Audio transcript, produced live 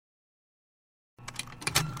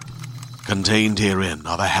Contained herein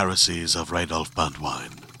are the heresies of Radolf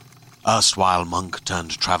Burntwine, erstwhile monk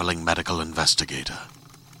turned traveling medical investigator.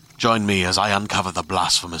 Join me as I uncover the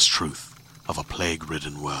blasphemous truth of a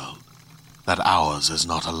plague-ridden world, that ours is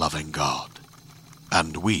not a loving God,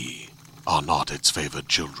 and we are not its favored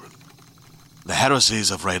children. The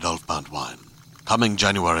heresies of Radolf Burntwine, coming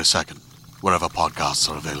January 2nd, wherever podcasts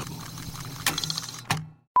are available.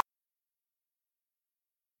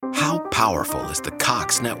 How powerful is the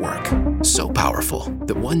Cox network? So powerful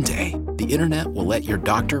that one day, the internet will let your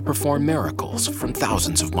doctor perform miracles from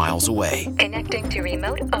thousands of miles away. Connecting to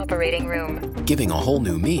remote operating room. Giving a whole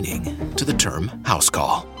new meaning to the term house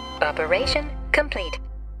call. Operation complete.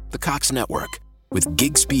 The Cox network. With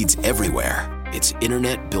gig speeds everywhere. It's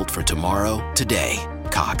internet built for tomorrow, today.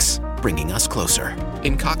 Cox, bringing us closer.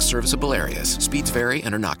 In Cox serviceable areas, speeds vary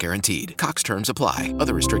and are not guaranteed. Cox terms apply.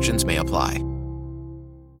 Other restrictions may apply.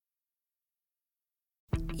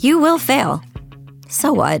 You will fail.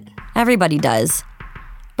 So what? Everybody does.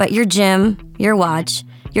 But your gym, your watch,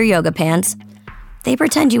 your yoga pants, they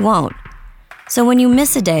pretend you won't. So when you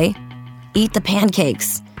miss a day, eat the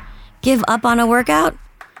pancakes. Give up on a workout?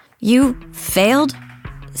 You failed?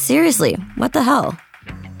 Seriously, what the hell?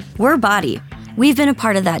 We're Body. We've been a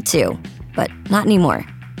part of that too, but not anymore.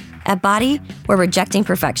 At Body, we're rejecting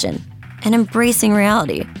perfection and embracing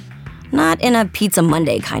reality. Not in a Pizza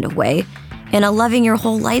Monday kind of way, in a loving your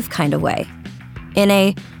whole life kind of way. In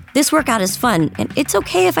a, this workout is fun and it's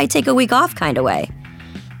okay if I take a week off kind of way.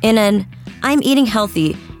 In an, I'm eating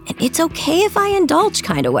healthy and it's okay if I indulge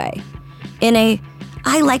kind of way. In a,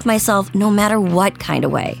 I like myself no matter what kind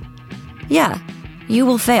of way. Yeah, you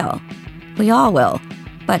will fail. We all will.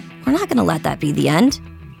 But we're not gonna let that be the end.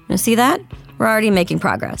 You see that? We're already making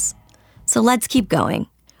progress. So let's keep going.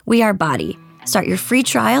 We are Body. Start your free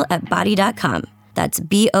trial at body.com. That's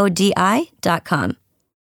BODI.com.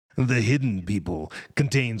 The Hidden People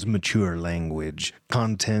contains mature language,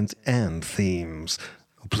 content, and themes.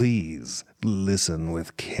 Please listen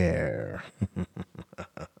with care.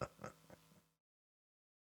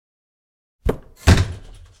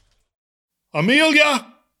 Amelia!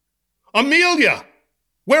 Amelia!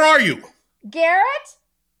 Where are you? Garrett?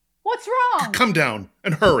 What's wrong? Come down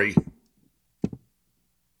and hurry.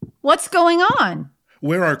 What's going on?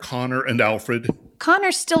 Where are Connor and Alfred?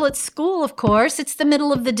 Connor's still at school, of course. It's the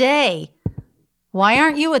middle of the day. Why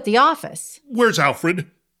aren't you at the office? Where's Alfred?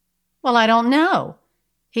 Well, I don't know.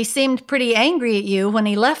 He seemed pretty angry at you when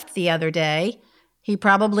he left the other day. He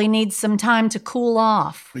probably needs some time to cool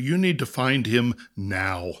off. You need to find him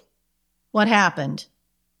now. What happened?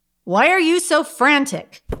 Why are you so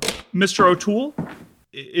frantic? Mr. O'Toole,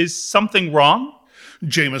 is something wrong?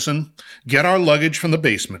 Jameson, get our luggage from the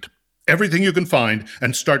basement. Everything you can find,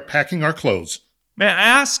 and start packing our clothes. May I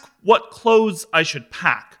ask what clothes I should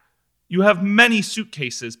pack? You have many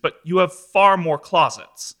suitcases, but you have far more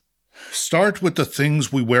closets. Start with the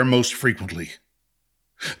things we wear most frequently.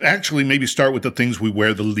 Actually, maybe start with the things we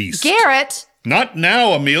wear the least. Garrett! Not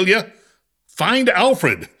now, Amelia. Find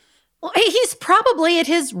Alfred. Well, he's probably at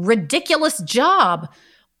his ridiculous job.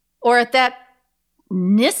 Or at that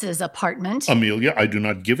Niss's apartment. Amelia, I do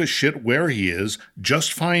not give a shit where he is.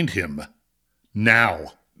 Just find him.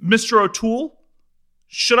 Now. Mr. O'Toole,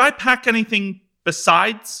 should I pack anything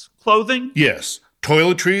besides clothing? Yes.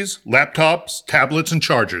 Toiletries, laptops, tablets, and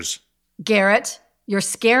chargers. Garrett, you're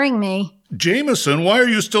scaring me. Jameson, why are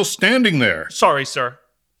you still standing there? Sorry, sir.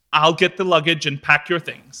 I'll get the luggage and pack your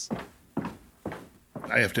things.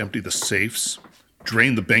 I have to empty the safes,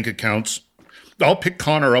 drain the bank accounts. I'll pick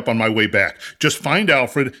Connor up on my way back. Just find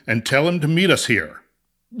Alfred and tell him to meet us here.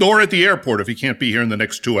 Or at the airport if he can't be here in the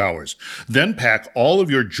next 2 hours. Then pack all of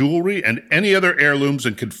your jewelry and any other heirlooms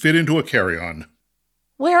that can fit into a carry-on.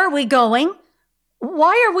 Where are we going?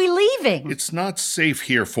 Why are we leaving? It's not safe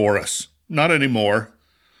here for us. Not anymore.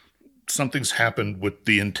 Something's happened with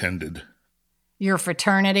the intended. Your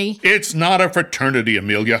fraternity? It's not a fraternity,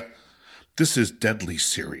 Amelia. This is deadly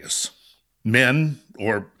serious. Men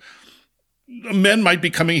might be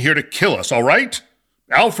coming here to kill us, all right?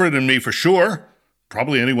 Alfred and me for sure.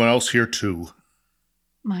 Probably anyone else here too.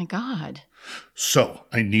 My God. So,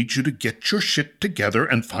 I need you to get your shit together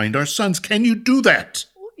and find our sons. Can you do that?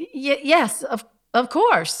 Yes, of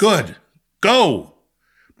course. Good. Go.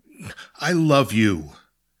 I love you.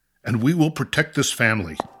 And we will protect this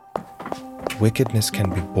family. Wickedness can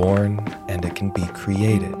be born and it can be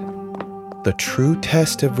created. The true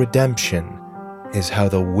test of redemption is how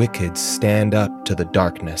the wicked stand up to the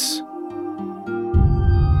darkness.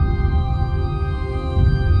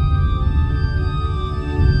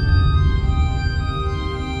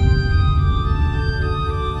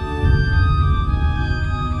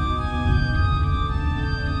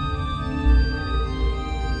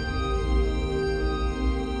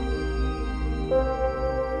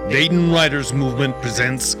 Dayton Writers Movement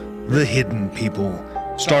presents The Hidden People,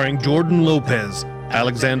 starring Jordan Lopez,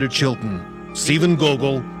 Alexander Chilton, Stephen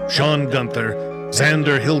Gogol, Sean Gunther,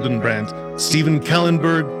 Xander Hildenbrandt, Stephen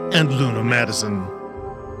Kallenberg, and Luna Madison.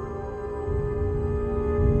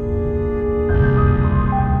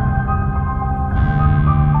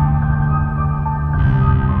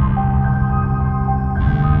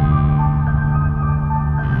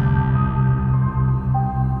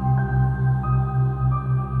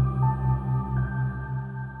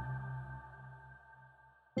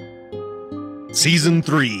 Season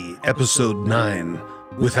 3, Episode 9,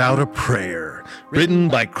 Without a Prayer, written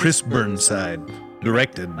by Chris Burnside,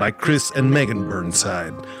 directed by Chris and Megan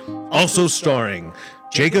Burnside. Also starring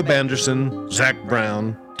Jacob Anderson, Zach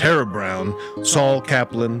Brown, Tara Brown, Saul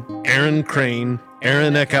Kaplan, Aaron Crane,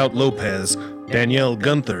 Aaron Eckhout Lopez, Danielle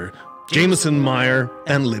Gunther, Jameson Meyer,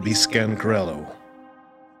 and Libby Scancarello.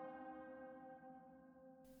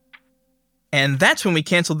 And that's when we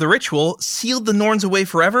canceled the ritual, sealed the Norns away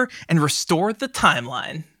forever, and restored the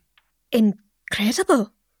timeline.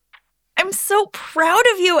 Incredible. I'm so proud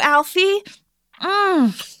of you, Alfie.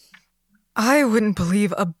 I wouldn't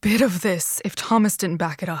believe a bit of this if Thomas didn't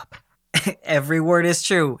back it up. Every word is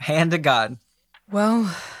true. Hand to God.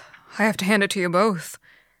 Well, I have to hand it to you both.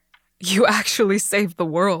 You actually saved the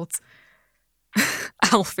world.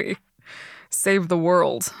 Alfie, saved the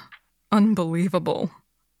world. Unbelievable.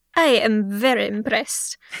 I am very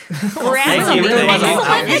impressed.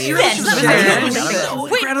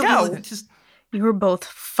 You were both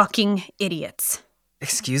fucking idiots.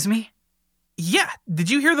 Excuse me? Yeah, did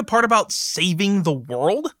you hear the part about saving the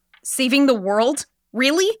world? Saving the world?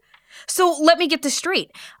 Really? So let me get this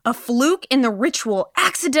straight. A fluke in the ritual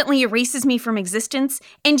accidentally erases me from existence,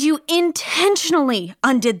 and you intentionally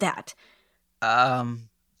undid that.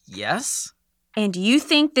 Yes? And you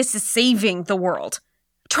think this is saving the world?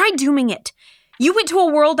 Try dooming it. You went to a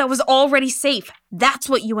world that was already safe. That's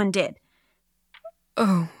what you undid.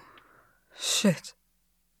 Oh, shit.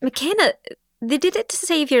 McKenna, they did it to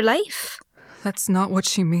save your life. That's not what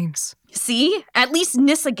she means. See? At least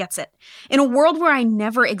Nissa gets it. In a world where I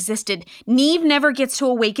never existed, Neve never gets to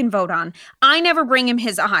awaken Vodon. I never bring him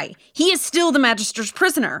his eye. He is still the Magister's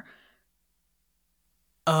prisoner.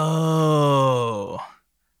 Oh.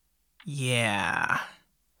 Yeah.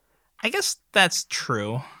 I guess that's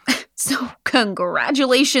true. So,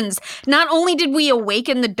 congratulations. Not only did we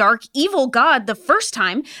awaken the dark evil god the first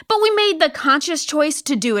time, but we made the conscious choice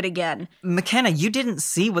to do it again. McKenna, you didn't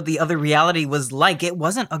see what the other reality was like. It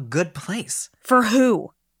wasn't a good place. For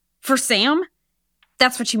who? For Sam?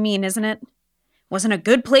 That's what you mean, isn't it? Wasn't a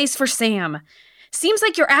good place for Sam. Seems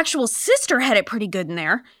like your actual sister had it pretty good in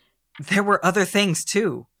there. There were other things,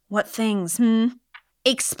 too. What things,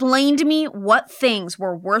 Explain to me what things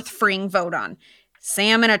were worth freeing Vodon.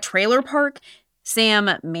 Sam in a trailer park? Sam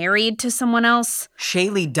married to someone else?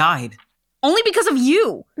 Shaylee died. Only because of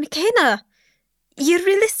you! McKenna, you're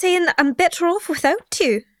really saying that I'm better off without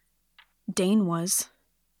you? Dane was.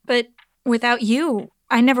 But without you,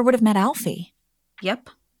 I never would have met Alfie. Yep.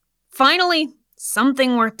 Finally,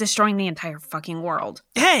 something worth destroying the entire fucking world.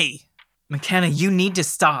 Hey! McKenna, you need to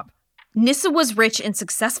stop. Nissa was rich and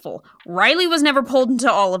successful. Riley was never pulled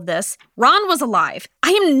into all of this. Ron was alive. I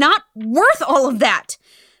am not worth all of that.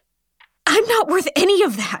 I'm not worth any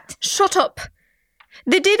of that. Shut up.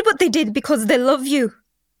 They did what they did because they love you.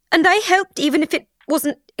 And I helped even if it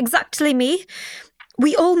wasn't exactly me.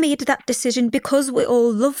 We all made that decision because we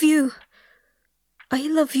all love you. I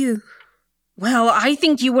love you. Well, I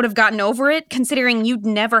think you would have gotten over it, considering you'd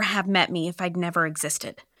never have met me if I'd never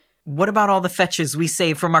existed. What about all the fetches we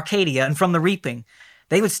saved from Arcadia and from the Reaping?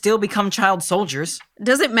 They would still become child soldiers.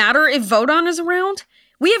 Does it matter if Vodon is around?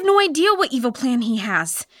 We have no idea what evil plan he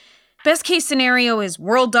has. Best case scenario is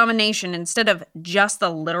world domination instead of just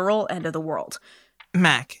the literal end of the world.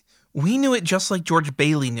 Mac, we knew it just like George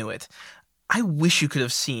Bailey knew it. I wish you could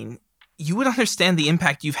have seen. You would understand the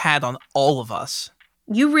impact you've had on all of us.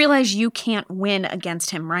 You realize you can't win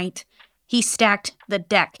against him, right? He stacked the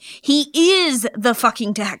deck. He is the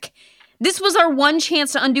fucking deck. This was our one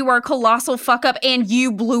chance to undo our colossal fuck-up, and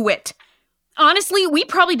you blew it. Honestly, we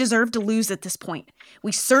probably deserve to lose at this point.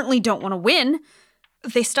 We certainly don't want to win.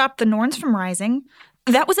 They stopped the Norns from rising.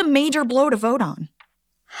 That was a major blow to Vodon.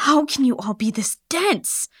 How can you all be this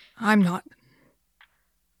dense? I'm not.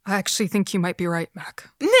 I actually think you might be right, Mac.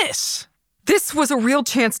 Nis! This was a real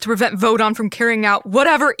chance to prevent Vodon from carrying out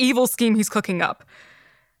whatever evil scheme he's cooking up.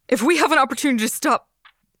 If we have an opportunity to stop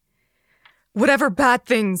whatever bad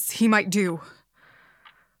things he might do,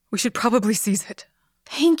 we should probably seize it.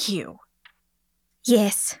 Thank you.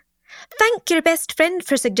 Yes, Thank your best friend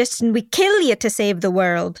for suggesting we kill you to save the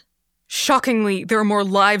world. Shockingly, there are more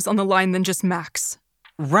lives on the line than just Max.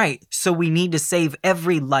 Right, so we need to save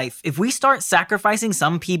every life. If we start sacrificing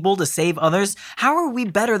some people to save others, how are we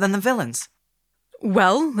better than the villains?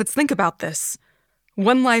 Well, let's think about this.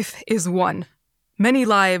 One life is one. Many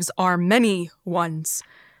lives are many ones.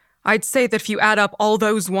 I'd say that if you add up all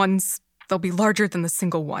those ones, they'll be larger than the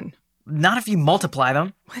single one. Not if you multiply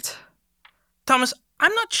them. What? Thomas,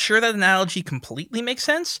 I'm not sure that analogy completely makes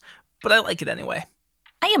sense, but I like it anyway.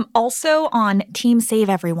 I am also on Team Save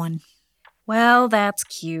Everyone. Well, that's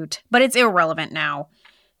cute, but it's irrelevant now.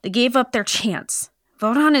 They gave up their chance.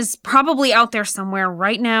 Vodan is probably out there somewhere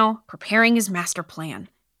right now, preparing his master plan.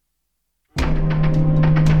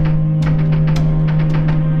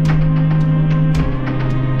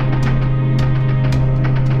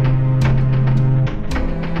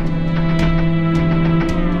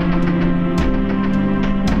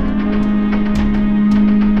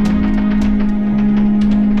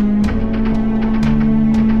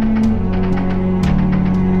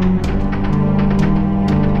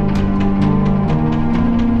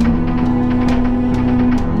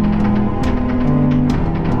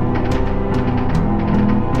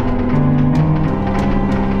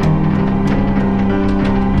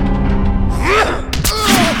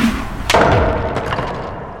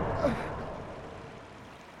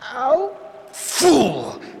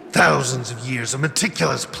 Thousands of years of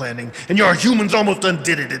meticulous planning, and your humans almost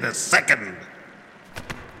undid it in a second.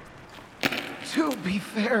 To be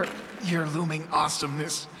fair, your looming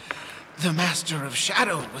awesomeness, the Master of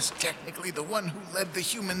Shadow was technically the one who led the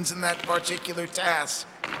humans in that particular task.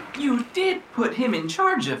 You did put him in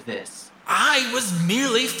charge of this. I was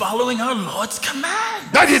merely following our Lord's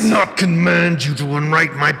command. I did not command you to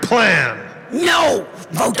unwrite my plan. No,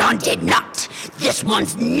 Vodan did not. This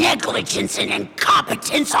one's negligence and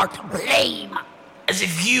incompetence are to blame. As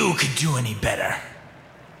if you could do any better.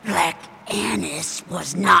 Black Annis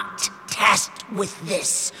was not tasked with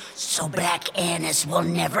this, so Black Annis will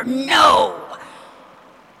never know.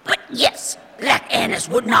 But yes, Black Annis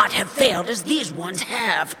would not have failed as these ones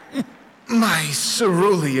have. My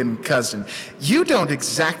cerulean cousin, you don't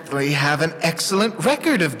exactly have an excellent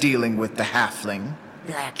record of dealing with the halfling.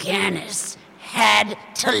 Black Annis had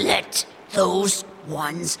to let those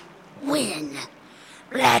ones win.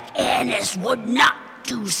 Black Annis would not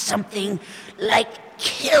do something like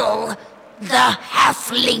kill the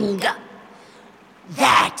halfling.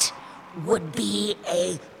 That would be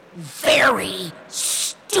a very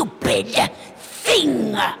stupid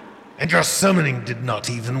thing. And your summoning did not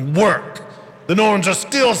even work. The Norns are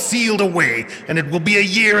still sealed away, and it will be a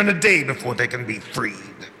year and a day before they can be freed.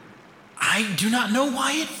 I do not know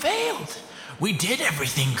why it failed. We did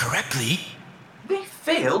everything correctly. They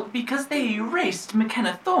failed because they erased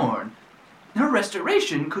McKenna Thorne. Her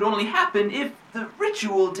restoration could only happen if the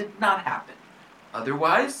ritual did not happen.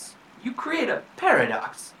 Otherwise, you create a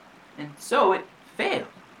paradox, and so it failed.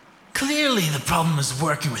 Clearly the problem is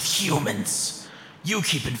working with humans. You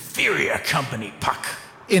keep inferior company, Puck.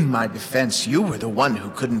 In my defense, you were the one who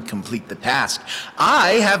couldn't complete the task.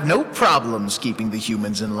 I have no problems keeping the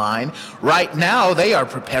humans in line. Right now, they are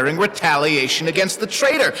preparing retaliation against the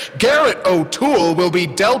traitor. Garrett O'Toole will be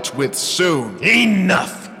dealt with soon.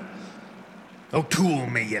 Enough! O'Toole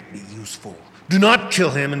may yet be useful. Do not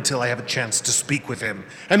kill him until I have a chance to speak with him.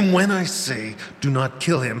 And when I say do not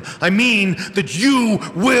kill him, I mean that you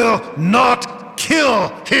will not kill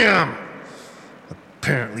him!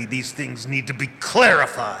 Apparently these things need to be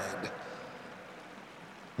clarified.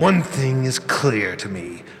 One thing is clear to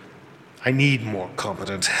me. I need more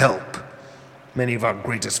competent help. Many of our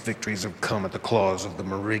greatest victories have come at the claws of the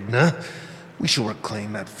Marigna. We shall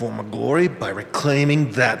reclaim that former glory by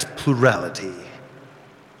reclaiming that plurality.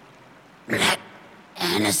 Black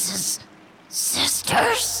Annis's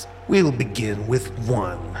sisters? We'll begin with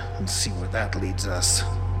one and see where that leads us.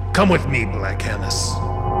 Come with me, Black Annis.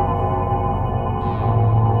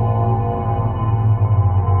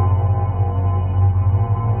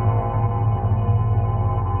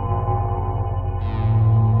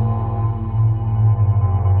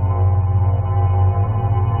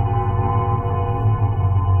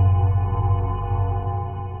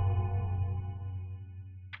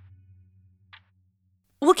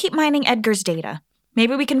 We'll keep mining Edgar's data.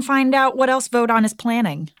 Maybe we can find out what else Vodan is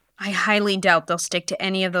planning. I highly doubt they'll stick to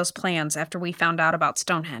any of those plans after we found out about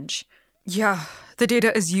Stonehenge. Yeah, the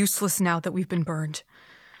data is useless now that we've been burned.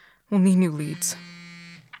 We'll need new leads.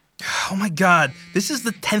 Oh my god, this is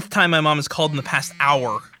the 10th time my mom has called in the past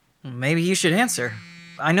hour. Maybe you should answer.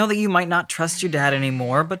 I know that you might not trust your dad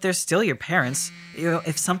anymore, but they're still your parents. You know,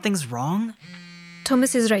 if something's wrong...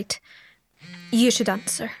 Thomas is right. You should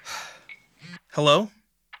answer. Hello?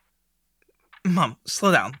 Mom,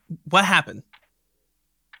 slow down. What happened?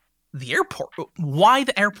 The airport? Why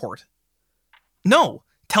the airport? No,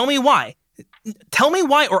 tell me why. Tell me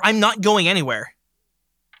why, or I'm not going anywhere.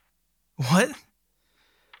 What?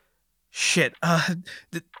 Shit.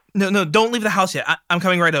 No, don't leave the house yet. I'm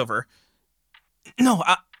coming right over. No,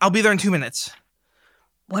 I'll be there in 2 minutes.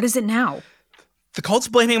 What is it now? The cult's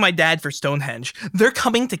blaming my dad for Stonehenge. They're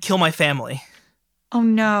coming to kill my family. Oh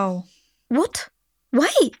no. What?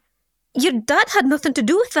 Why? Your dad had nothing to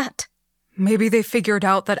do with that. Maybe they figured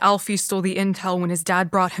out that Alfie stole the intel when his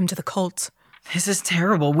dad brought him to the cult. This is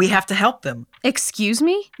terrible. We have to help them. Excuse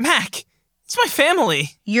me? Mac, it's my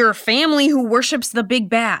family. Your family who worships the big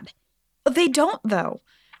bad. They don't, though.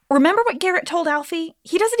 Remember what Garrett told Alfie?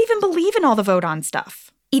 He doesn't even believe in all the Vodon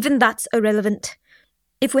stuff. Even that's irrelevant.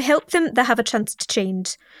 If we help them, they have a chance to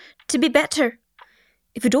change, to be better.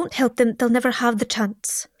 If we don't help them, they'll never have the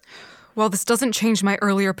chance. While this doesn't change my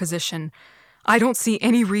earlier position, I don't see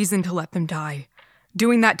any reason to let them die.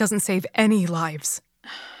 Doing that doesn't save any lives.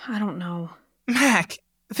 I don't know. Mac,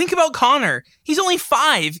 think about Connor. He's only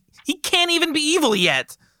 5. He can't even be evil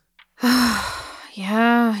yet.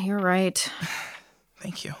 Yeah, you're right.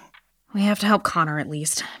 Thank you. We have to help Connor at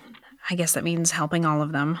least. I guess that means helping all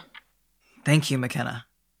of them. Thank you, McKenna.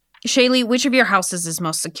 Shaylee, which of your houses is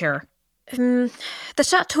most secure? The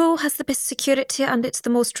chateau has the best security and it's the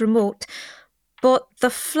most remote. But the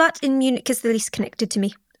flat in Munich is the least connected to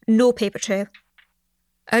me. No paper trail.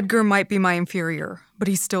 Edgar might be my inferior, but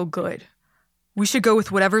he's still good. We should go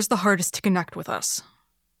with whatever's the hardest to connect with us.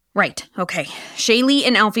 Right, okay. Shaylee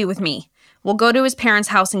and Alfie with me. We'll go to his parents'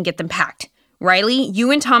 house and get them packed. Riley,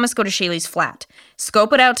 you and Thomas go to Shaylee's flat.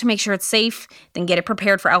 Scope it out to make sure it's safe, then get it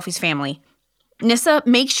prepared for Alfie's family. Nissa,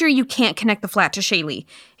 make sure you can't connect the flat to Shaylee.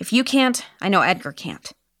 If you can't, I know Edgar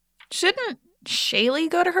can't. Shouldn't Shaylee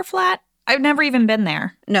go to her flat? I've never even been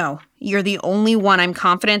there. No, you're the only one I'm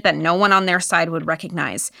confident that no one on their side would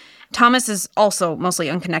recognize. Thomas is also mostly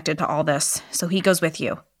unconnected to all this, so he goes with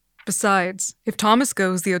you. Besides, if Thomas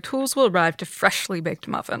goes, the O'Tooles will arrive to freshly baked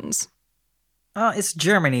muffins. It's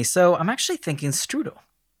Germany, so I'm actually thinking strudel.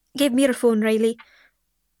 Give me your phone, Riley.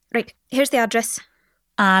 Right, here's the address.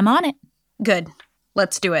 I'm on it. Good.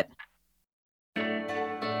 Let's do it.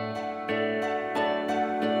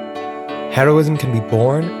 Heroism can be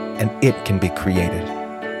born and it can be created.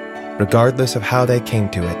 Regardless of how they came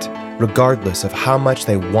to it, regardless of how much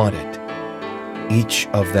they want it, each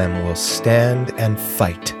of them will stand and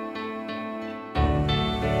fight.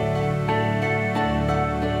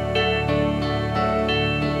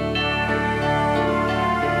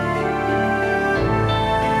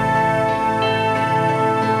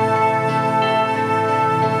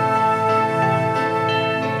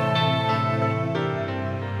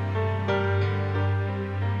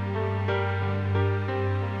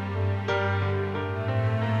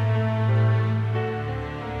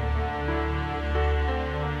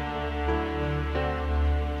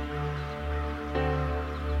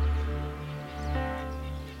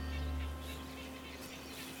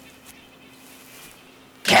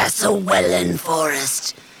 Castle Wellen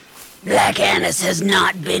Forest. Black Annis has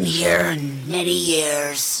not been here in many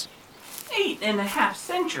years. 8.5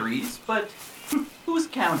 centuries, but who's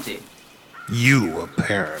counting? You,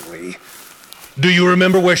 apparently. Do you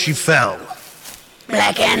remember where she fell?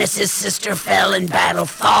 Black Annis's sister fell in battle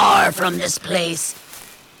far from this place.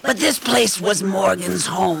 But this place was Morgan's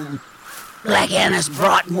home. Black Annis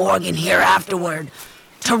brought Morgan here afterward,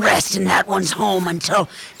 to rest in that one's home until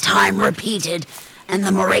time repeated and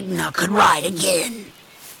the Marigna could ride again.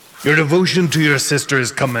 Your devotion to your sister is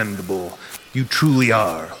commendable. You truly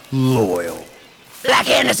are loyal. Black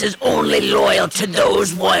Annis is only loyal to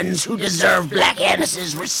those ones who deserve Black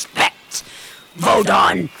Annis's respect.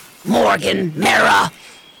 Vodon, Morgan, Mara,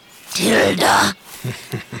 Tilda.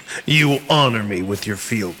 You honor me with your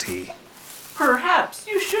fealty. Perhaps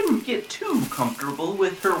you shouldn't get too comfortable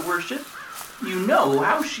with her worship. You know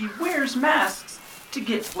how she wears masks to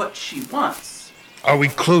get what she wants. Are we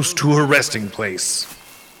close to her resting place?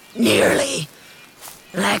 Nearly.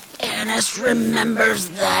 Black Annis remembers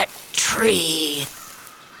that tree.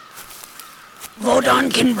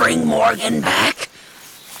 Vodon can bring Morgan back.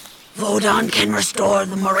 Vodon can restore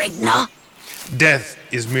the Marigna. Death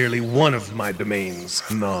is merely one of my domains,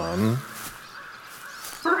 Anon.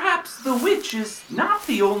 Perhaps the witch is not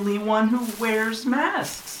the only one who wears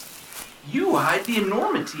masks. You hide the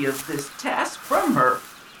enormity of this task from her.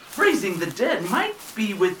 Raising the dead might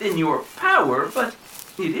be within your power, but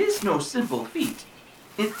it is no simple feat.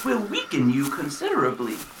 It will weaken you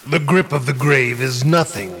considerably. The grip of the grave is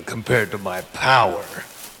nothing compared to my power.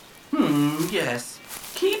 Yes.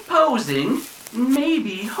 Keep posing.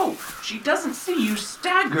 Maybe hope she doesn't see you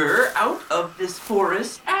stagger out of this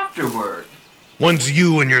forest afterward. Once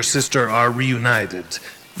you and your sister are reunited,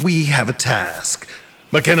 we have a task.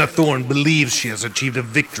 McKenna Thorne believes she has achieved a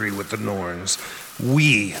victory with the Norns.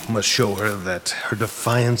 We must show her that her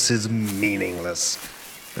defiance is meaningless,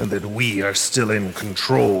 and that we are still in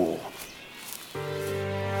control.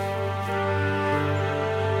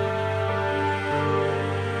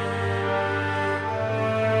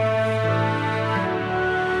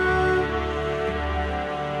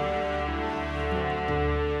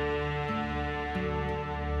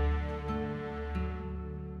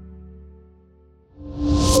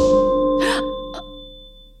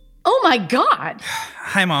 Oh my God!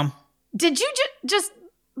 Hi, Mom. Did you just...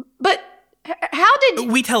 But how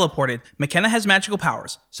did... We teleported. McKenna has magical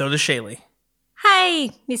powers. So does Shaylee. Hi,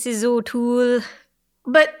 Mrs. O'Toole.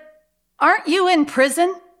 But aren't you in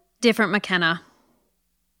prison? Different McKenna.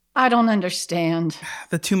 I don't understand.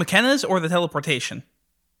 The two McKennas or the teleportation?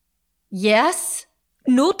 Yes?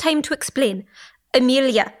 No time to explain.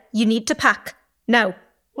 Amelia, you need to pack. Now.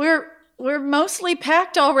 We're mostly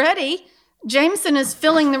packed already. Jameson is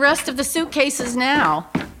filling the rest of the suitcases now.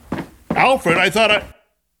 Alfred, I thought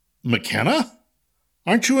McKenna?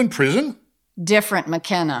 Aren't you in prison? Different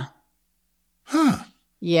McKenna. Huh.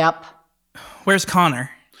 Yep. Where's Connor?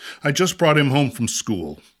 I just brought him home from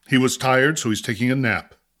school. He was tired, so he's taking a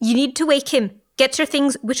nap. You need to wake him. Get your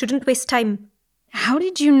things. We shouldn't waste time. How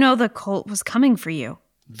did you know the cult was coming for you?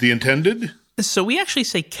 The intended? So we actually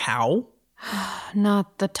say cow?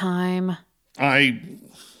 Not the time. I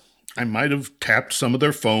might have tapped some of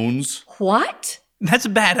their phones. What? That's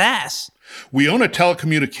badass. We own a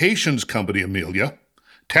telecommunications company, Amelia.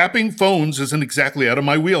 Tapping phones isn't exactly out of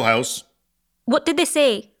my wheelhouse. What did they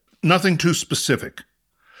say? Nothing too specific.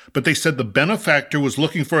 But they said the benefactor was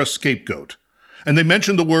looking for a scapegoat. And they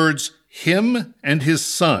mentioned the words, him and his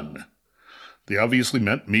son. They obviously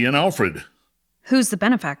meant me and Alfred. Who's the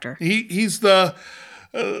benefactor? He's the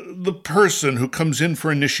person who comes in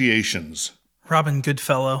for initiations. Robin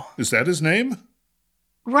Goodfellow. Is that his name?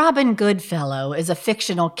 Robin Goodfellow is a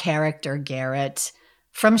fictional character, Garrett,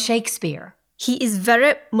 from Shakespeare. He is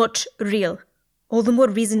very much real. All the more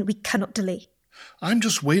reason we cannot delay. I'm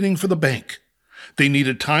just waiting for the bank. They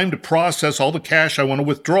needed time to process all the cash I want to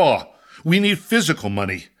withdraw. We need physical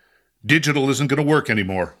money. Digital isn't going to work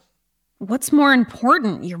anymore. What's more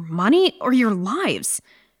important, your money or your lives?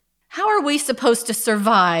 How are we supposed to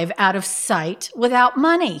survive out of sight without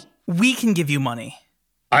money? We can give you money.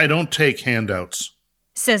 I don't take handouts.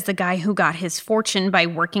 Says the guy who got his fortune by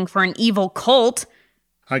working for an evil cult.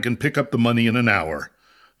 I can pick up the money in an hour.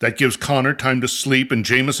 That gives Connor time to sleep and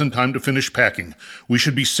Jameson time to finish packing. We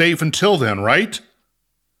should be safe until then, right?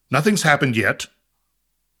 Nothing's happened yet.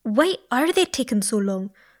 Why are they taking so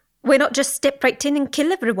long? Why not just step right in and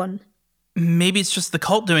kill everyone? Maybe it's just the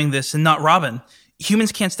cult doing this and not Robin.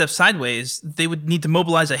 Humans can't step sideways. They would need to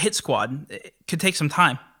mobilize a hit squad. It could take some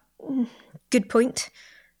time. Good point.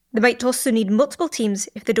 They might also need multiple teams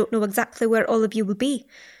if they don't know exactly where all of you will be.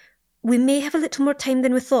 We may have a little more time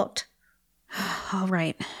than we thought. All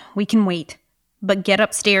right, we can wait. But get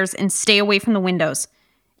upstairs and stay away from the windows.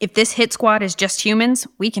 If this hit squad is just humans,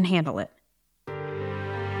 we can handle it.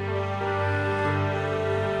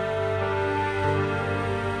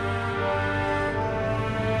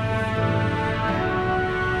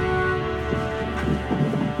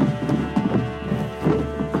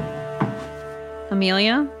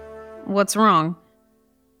 Amelia, what's wrong?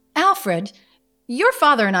 Alfred, your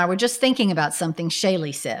father and I were just thinking about something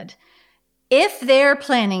Shaylee said. If they're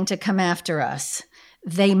planning to come after us,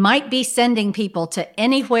 they might be sending people to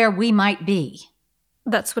anywhere we might be.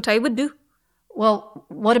 That's what I would do. Well,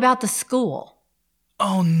 what about the school?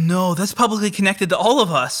 Oh no, that's publicly connected to all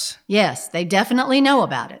of us. Yes, they definitely know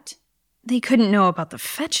about it. They couldn't know about the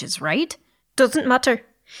fetches, right? Doesn't matter.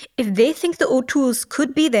 If they think the O'Tooles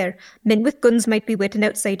could be there, men with guns might be waiting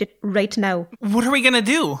outside it right now. What are we gonna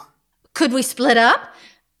do? Could we split up?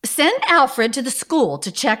 Send Alfred to the school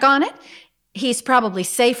to check on it? He's probably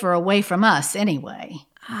safer away from us anyway.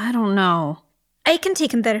 I don't know. I can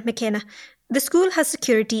take him there, McKenna. The school has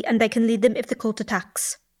security and I can lead them if the cult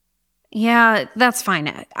attacks. Yeah, that's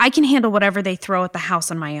fine. I can handle whatever they throw at the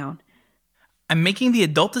house on my own. I'm making the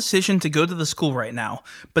adult decision to go to the school right now,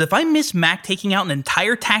 but if I miss Mac taking out an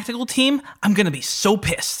entire tactical team, I'm gonna be so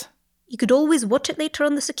pissed. You could always watch it later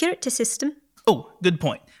on the security system. Oh, good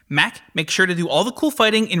point. Mac, make sure to do all the cool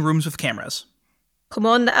fighting in rooms with cameras. Come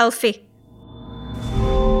on, Alfie.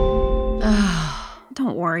 Don't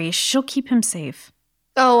Don't worry, she'll keep him safe.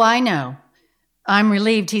 Oh, I know. I'm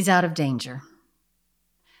relieved he's out of danger.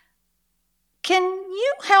 Can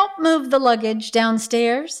you help move the luggage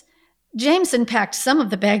downstairs? Jameson packed some of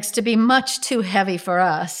the bags to be much too heavy for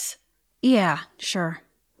us. Yeah, sure.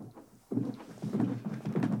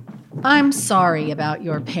 I'm sorry about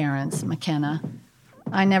your parents, McKenna.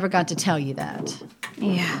 I never got to tell you that.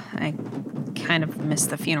 Yeah, I kind of missed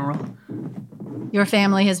the funeral. Your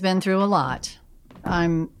family has been through a lot.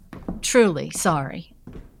 I'm truly sorry.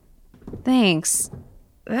 Thanks.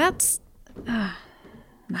 That's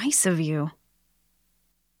nice of you.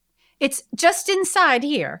 It's just inside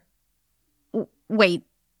here. Wait,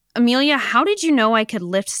 Amelia, how did you know I could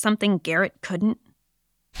lift something Garrett couldn't?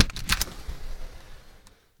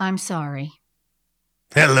 I'm sorry.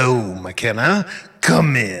 Hello, McKenna.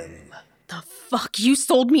 Come in. The fuck? You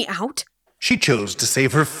sold me out? She chose to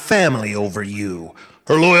save her family over you.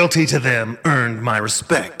 Her loyalty to them earned my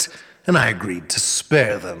respect, and I agreed to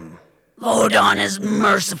spare them. Vodan is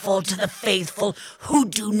merciful to the faithful who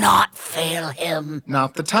do not fail him.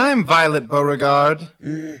 Not the time, Violet Beauregard.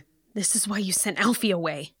 This is why you sent Alfie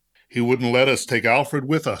away. He wouldn't let us take Alfred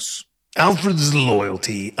with us. Alfred's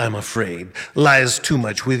loyalty, I'm afraid, lies too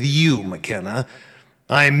much with you, McKenna.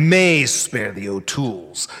 I may spare the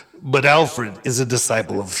O'Tooles, but Alfred is a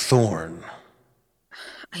disciple of Thorn.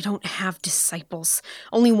 I don't have disciples.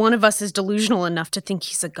 Only one of us is delusional enough to think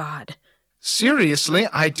he's a god. Seriously,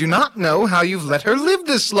 I do not know how you've let her live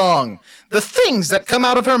this long. The things that come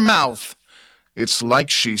out of her mouth. It's like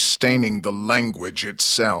she's staining the language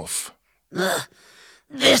itself.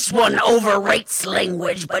 This one overrates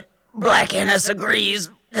language, but Black Annis agrees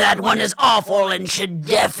that one is awful and should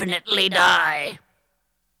definitely die.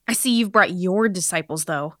 I see you've brought your disciples,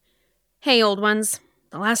 though. Hey, old ones.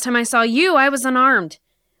 The last time I saw you, I was unarmed.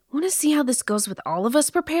 Want to see how this goes with all of us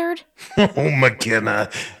prepared? Oh, McKenna,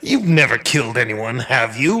 you've never killed anyone,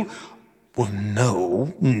 have you? Well,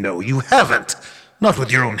 no, you haven't. Not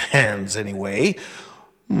with your own hands, anyway.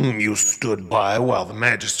 You stood by while the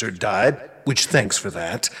Magister died, which thanks for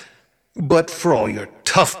that. But for all your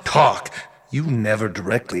tough talk, you've never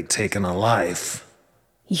directly taken a life.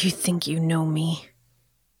 You think you know me?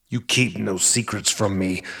 You keep no secrets from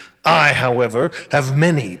me. I, however, have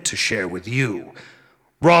many to share with you.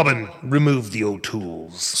 Robin, remove the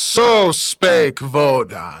O'Tooles. So spake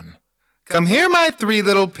Vodan. Come here, my three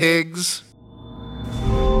little pigs.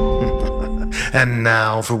 And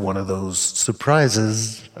now for one of those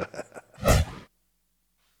surprises.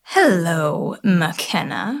 Hello,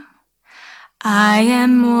 McKenna. I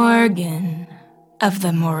am Morgan of the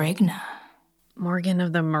Morigna. Morgan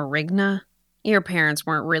of the Morigna? Your parents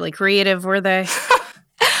weren't really creative, were they?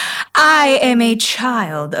 I am a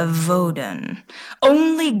child of Vodan,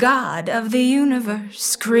 only god of the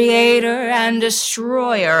universe, creator and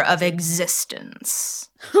destroyer of existence.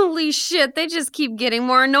 Holy shit, they just keep getting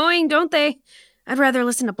more annoying, don't they? I'd rather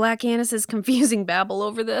listen to Black Annis's confusing babble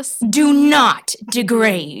over this. Do not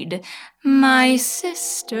degrade my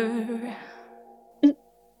sister.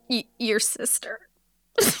 Your sister?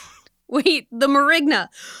 Wait, the Morigna.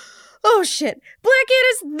 Oh shit,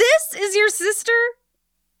 Black Annis, this is your sister?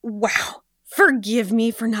 Wow. Forgive me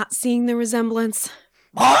for not seeing the resemblance.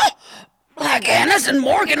 What? Black Annis and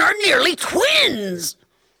Morgan are nearly twins!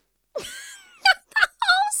 Oh,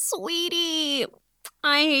 sweetie.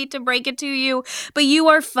 I hate to break it to you, but you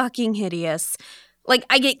are fucking hideous. Like,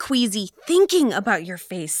 I get queasy thinking about your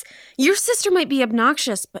face. Your sister might be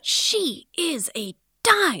obnoxious, but she is a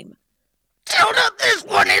dime. Tilda, this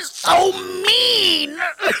one is so mean!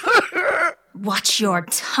 Watch your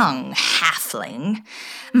tongue, halfling.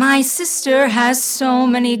 My sister has so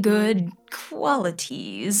many good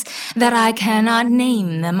qualities that I cannot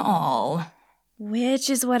name them all. Which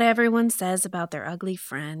is what everyone says about their ugly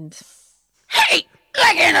friend. Hey!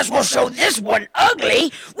 Black Annis will show this one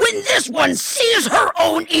ugly when this one sees her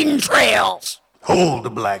own entrails!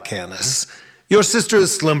 Hold, Black Annis. Your sister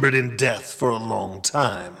has slumbered in death for a long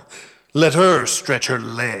time. Let her stretch her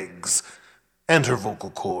legs and her vocal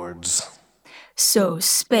cords. So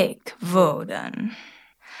spake Vodan.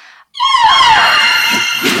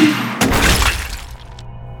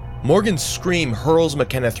 Morgan's scream hurls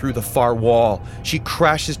McKenna through the far wall. She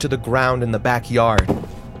crashes to the ground in the backyard.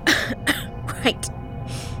 Right.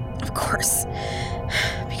 Of course.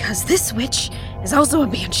 Because this witch is also a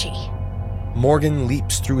banshee. Morgan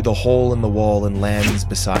leaps through the hole in the wall and lands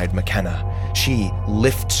beside McKenna. She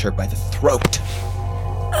lifts her by the throat.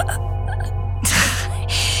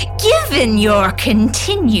 Given your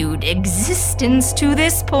continued existence to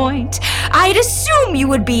this point, I'd assume you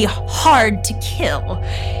would be hard to kill.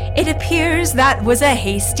 It appears that was a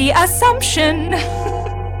hasty assumption.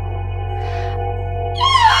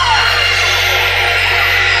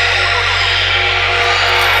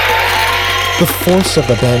 The force of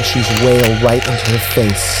the Banshee's wail right into her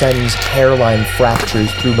face sends hairline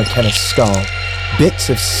fractures through McKenna's skull. Bits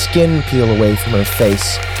of skin peel away from her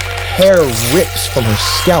face. Hair rips from her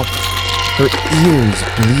scalp. Her ears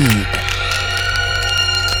bleed.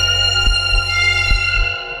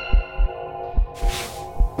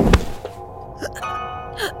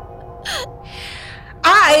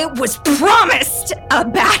 I was promised a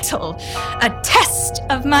battle, a test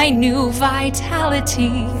of my new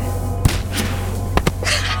vitality.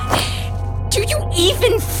 Do you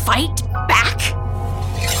even fight back?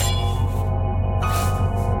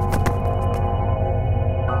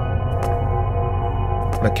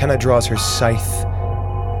 McKenna draws her scythe,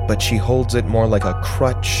 but she holds it more like a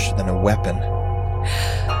crutch than a weapon.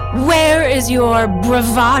 Where is your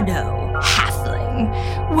bravado,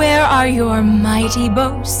 halfling? Where are your mighty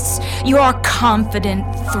boasts, your confident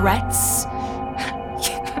threats?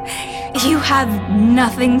 You have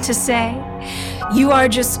nothing to say. You are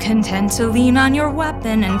just content to lean on your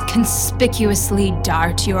weapon and conspicuously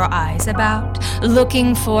dart your eyes about,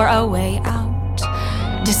 looking for a way out,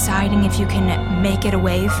 deciding if you can make it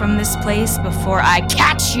away from this place before I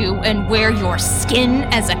catch you and wear your skin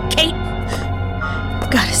as a cape.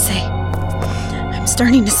 Gotta say, I'm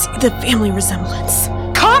starting to see the family resemblance.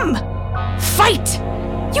 Come! Fight!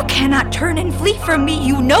 You cannot turn and flee from me,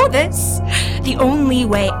 you know this. The only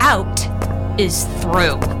way out is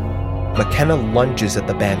through. McKenna lunges at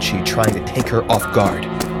the Banshee, trying to take her off guard.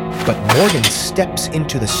 But Morgan steps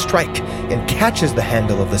into the strike and catches the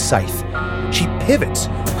handle of the scythe. She pivots,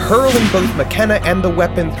 hurling both McKenna and the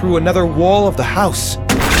weapon through another wall of the house.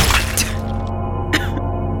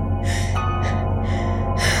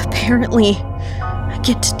 Apparently, I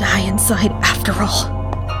get to die inside after all.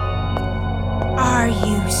 Are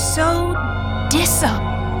you so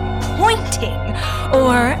disappointing?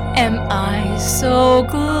 Or am I so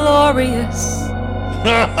glorious?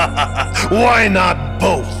 Why not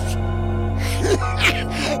both?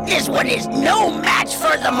 This one is no match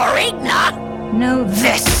for the Morigna. Know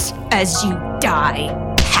this as you die,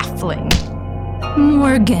 halfling.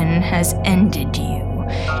 Morgan has ended you,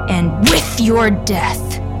 and with your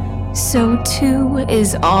death, so too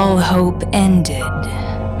is all hope ended.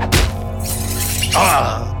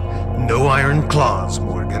 Ah, no iron claws,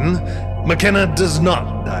 Morgan. McKenna does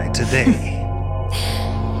not die today.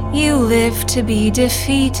 You live to be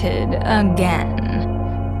defeated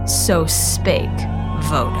again. So spake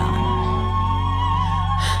Vodon.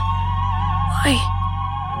 Why?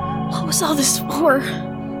 What was all this for?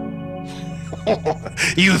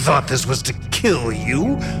 You thought this was to kill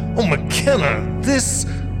you? Oh, McKenna, this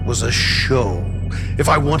was a show. If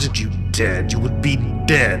I wanted you dead, you would be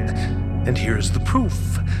dead. And here's the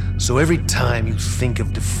proof. So every time you think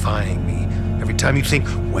of defying me, every time you think,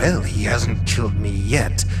 well, he hasn't killed me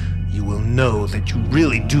yet, you will know that you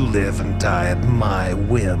really do live and die at my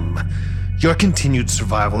whim. Your continued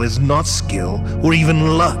survival is not skill or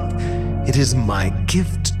even luck. It is my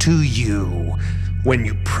gift to you. When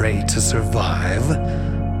you pray to survive,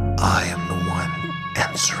 I am the one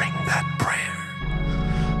answering that prayer.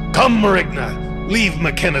 Come, Morigna, leave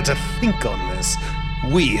McKenna to think on this.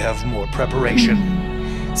 We have more preparation.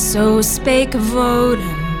 So spake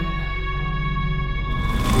Vodon.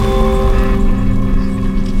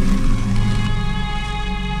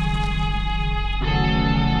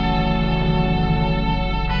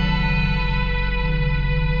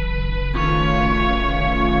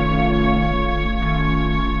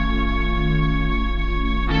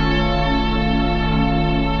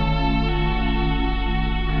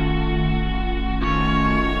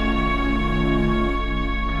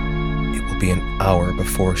 Be an hour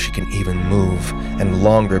before she can even move, and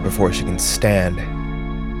longer before she can stand.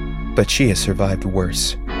 But she has survived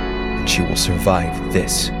worse, and she will survive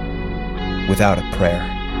this, without a prayer.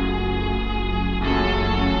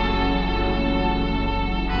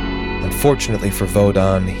 Unfortunately for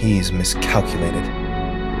Vodon, he's miscalculated.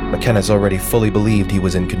 McKenna's already fully believed he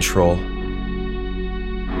was in control.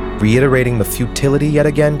 Reiterating the futility yet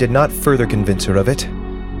again did not further convince her of it.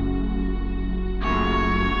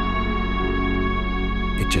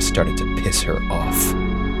 It just started to piss her off.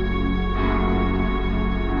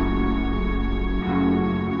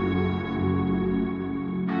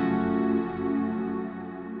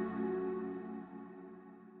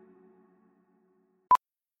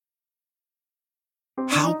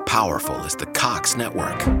 How powerful is the Cox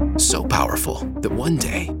Network? So powerful that one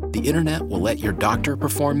day, the internet will let your doctor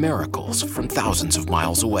perform miracles from thousands of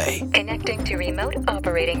miles away. Connecting to remote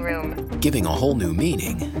operating room. Giving a whole new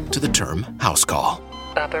meaning to the term house call.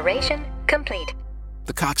 Operation complete.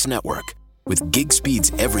 The Cox Network, with gig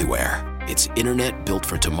speeds everywhere. It's internet built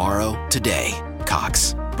for tomorrow, today.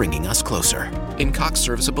 Cox, bringing us closer. In Cox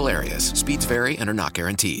serviceable areas, speeds vary and are not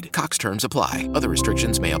guaranteed. Cox terms apply. Other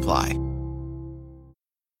restrictions may apply.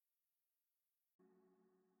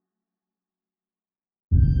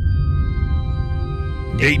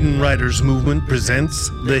 Dayton Writers Movement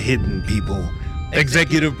presents The Hidden People.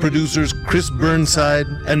 Executive producers Chris Burnside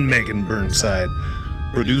and Megan Burnside.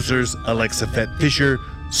 Producers Alexa Fett-Fisher,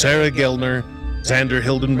 Sarah Gelner, Xander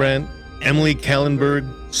Hildenbrandt, Emily Kallenberg,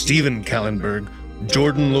 Stephen Kallenberg,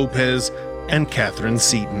 Jordan Lopez, and Catherine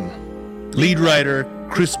Seaton. Lead writer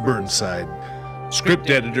Chris Burnside.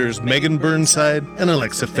 Script editors Megan Burnside and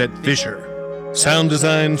Alexa Fett-Fisher. Sound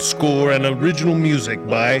design, score, and original music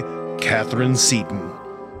by Catherine Seaton.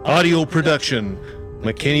 Audio production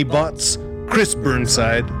McKinney Botts, Chris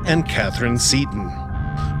Burnside, and Catherine Seaton.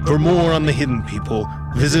 For more on The Hidden People,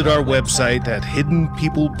 visit our website at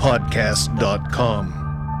hiddenpeoplepodcast.com.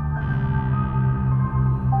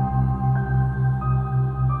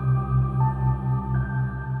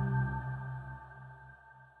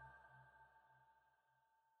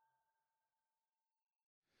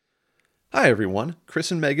 Hi everyone, Chris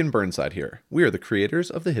and Megan Burnside here. We are the creators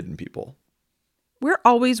of The Hidden People. We're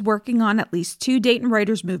always working on at least 2 Dayton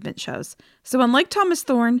Writers Movement shows, so unlike Thomas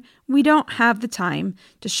Thorne, we don't have the time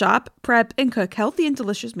to shop, prep, and cook healthy and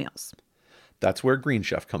delicious meals. That's where Green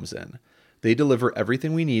Chef comes in. They deliver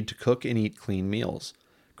everything we need to cook and eat clean meals.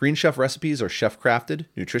 Green Chef recipes are chef-crafted,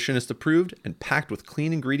 nutritionist approved, and packed with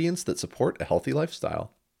clean ingredients that support a healthy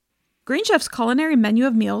lifestyle. Green Chef's culinary menu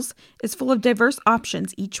of meals is full of diverse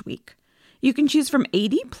options each week. You can choose from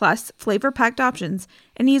 80-plus flavor-packed options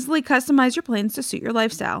and easily customize your plans to suit your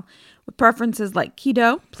lifestyle, with preferences like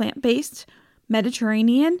keto, plant-based,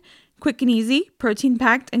 Mediterranean, quick and easy,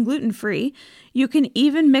 protein-packed, and gluten-free. You can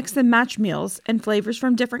even mix and match meals and flavors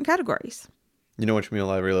from different categories. You know which meal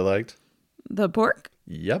I really liked? The pork?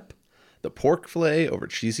 Yep. The pork fillet over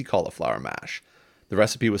cheesy cauliflower mash. The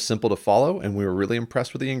recipe was simple to follow, and we were really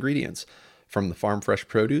impressed with the ingredients. From the farm-fresh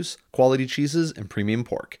produce, quality cheeses, and premium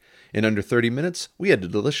pork. In under 30 minutes, we had a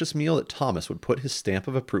delicious meal that Thomas would put his stamp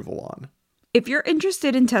of approval on. If you're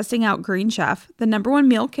interested in testing out Green Chef, the #1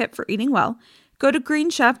 meal kit for eating well, go to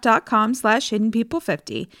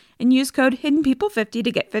greenchef.com/hiddenpeople50 and use code hiddenpeople50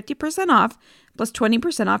 to get 50% off plus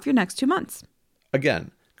 20% off your next 2 months.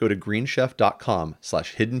 Again, go to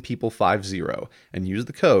greenchef.com/hiddenpeople50 and use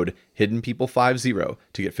the code hiddenpeople50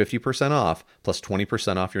 to get 50% off plus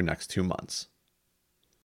 20% off your next 2 months.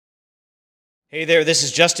 Hey there, this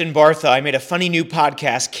is Justin Bartha. I made a funny new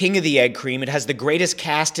podcast, King of the Egg Cream. It has the greatest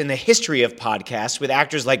cast in the history of podcasts with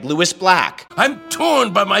actors like Louis Black. I'm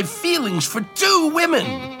torn by my feelings for 2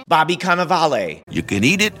 women. Bobby Cannavale. You can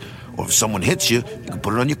eat it, or if someone hits you, you can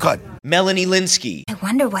put it on your cut. Melanie Linsky. I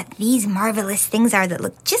wonder what these marvelous things are that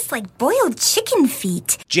look just like boiled chicken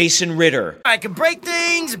feet. Jason Ritter. I can break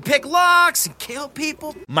things and pick locks and kill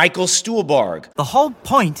people. Michael Stuhlbarg. The whole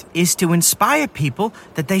point is to inspire people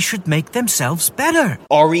that they should make themselves better.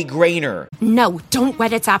 Ari Grainer. No, don't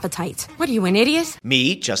whet its appetite. What are you, an idiot?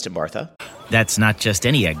 Me, Justin Bartha. That's not just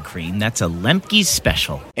any egg cream, that's a Lemke's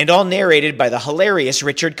special. And all narrated by the hilarious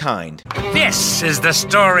Richard Kind. This is the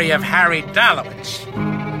story of Harry Dalowitz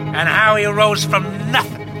and how he rose from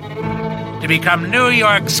nothing to become New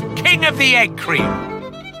York's King of the Egg Cream.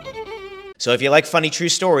 So if you like funny true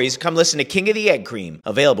stories, come listen to King of the Egg Cream,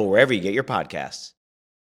 available wherever you get your podcasts.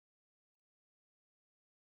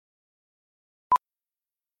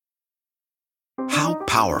 How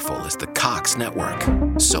powerful is the Cox network?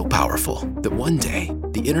 So powerful that one day,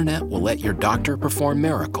 the internet will let your doctor perform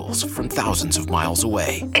miracles from thousands of miles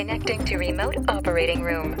away. Connecting to remote operating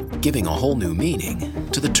room. Giving a whole new meaning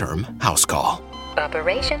to the term house call.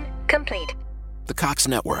 Operation complete. The Cox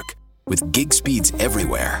network. With gig speeds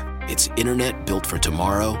everywhere, it's internet built for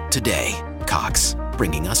tomorrow, today. Cox,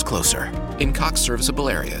 bringing us closer. In Cox serviceable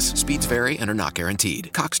areas, speeds vary and are not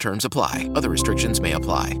guaranteed. Cox terms apply. Other restrictions may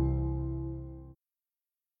apply.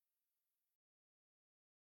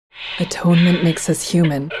 Atonement makes us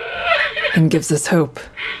human and gives us hope.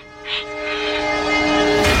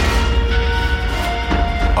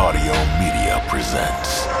 Audio Media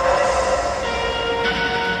presents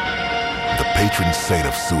the patron saint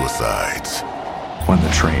of suicides. When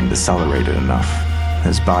the train decelerated enough,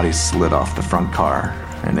 his body slid off the front car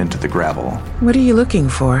and into the gravel. What are you looking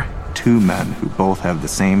for? 2 men who both have the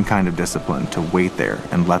same kind of discipline to wait there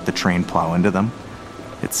and let the train plow into them.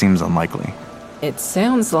 It seems unlikely. It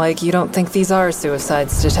sounds like you don't think these are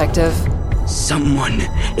suicides, Detective. Someone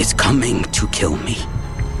is coming to kill me.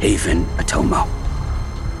 Haven Atomo.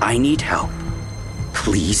 I need help.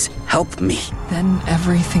 Please help me. Then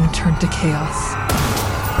everything turned to chaos.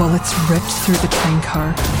 Bullets ripped through the train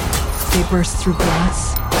car. They burst through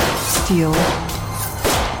glass, steel,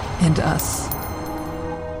 and us.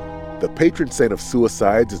 The Patron Saint of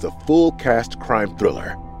Suicides is a full-cast crime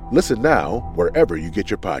thriller. Listen now wherever you get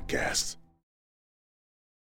your podcasts.